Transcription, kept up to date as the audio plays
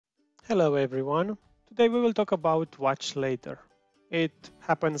Hello everyone. Today we will talk about watch later. It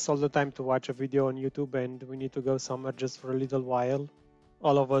happens all the time to watch a video on YouTube and we need to go somewhere just for a little while.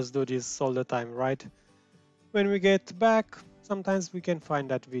 All of us do this all the time, right? When we get back, sometimes we can find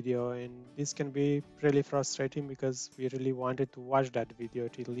that video and this can be really frustrating because we really wanted to watch that video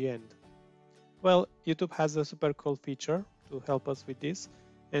till the end. Well, YouTube has a super cool feature to help us with this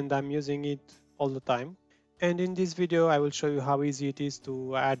and I'm using it all the time. And in this video, I will show you how easy it is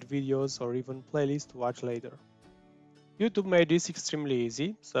to add videos or even playlists to watch later. YouTube made this extremely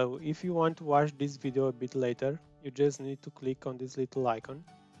easy, so if you want to watch this video a bit later, you just need to click on this little icon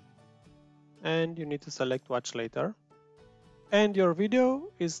and you need to select watch later. And your video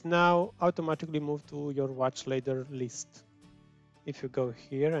is now automatically moved to your watch later list. If you go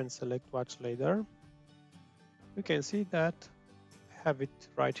here and select watch later, you can see that I have it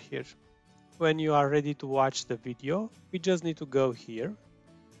right here. When you are ready to watch the video, we just need to go here,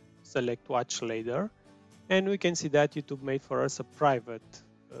 select watch later, and we can see that YouTube made for us a private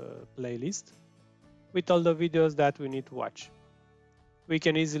playlist with all the videos that we need to watch. We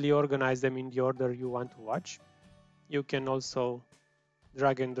can easily organize them in the order you want to watch. You can also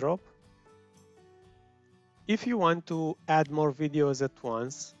drag and drop. If you want to add more videos at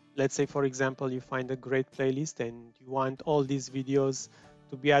once, let's say for example you find a great playlist and you want all these videos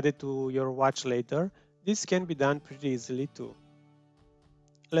to be added to your watch later, this can be done pretty easily too.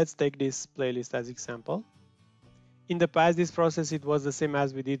 Let's take this playlist as example. In the past, this process it was the same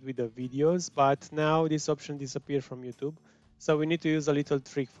as we did with the videos, but now this option disappeared from YouTube. So we need to use a little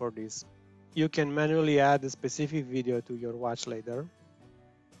trick for this. You can manually add a specific video to your watch later.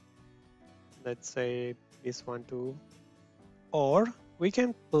 Let's say this one too. Or we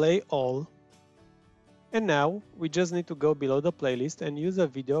can play all. And now we just need to go below the playlist and use a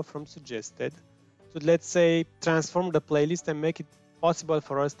video from suggested to, let's say, transform the playlist and make it possible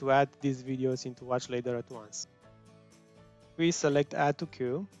for us to add these videos into watch later at once. We select add to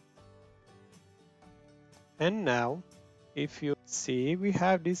queue. And now, if you see, we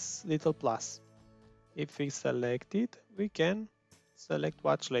have this little plus. If we select it, we can select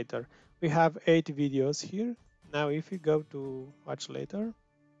watch later. We have 8 videos here. Now, if we go to watch later,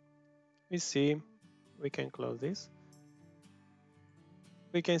 we see we can close this.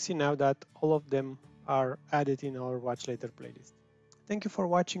 We can see now that all of them are added in our watch later playlist. Thank you for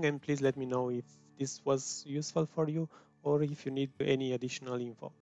watching and please let me know if this was useful for you or if you need any additional info.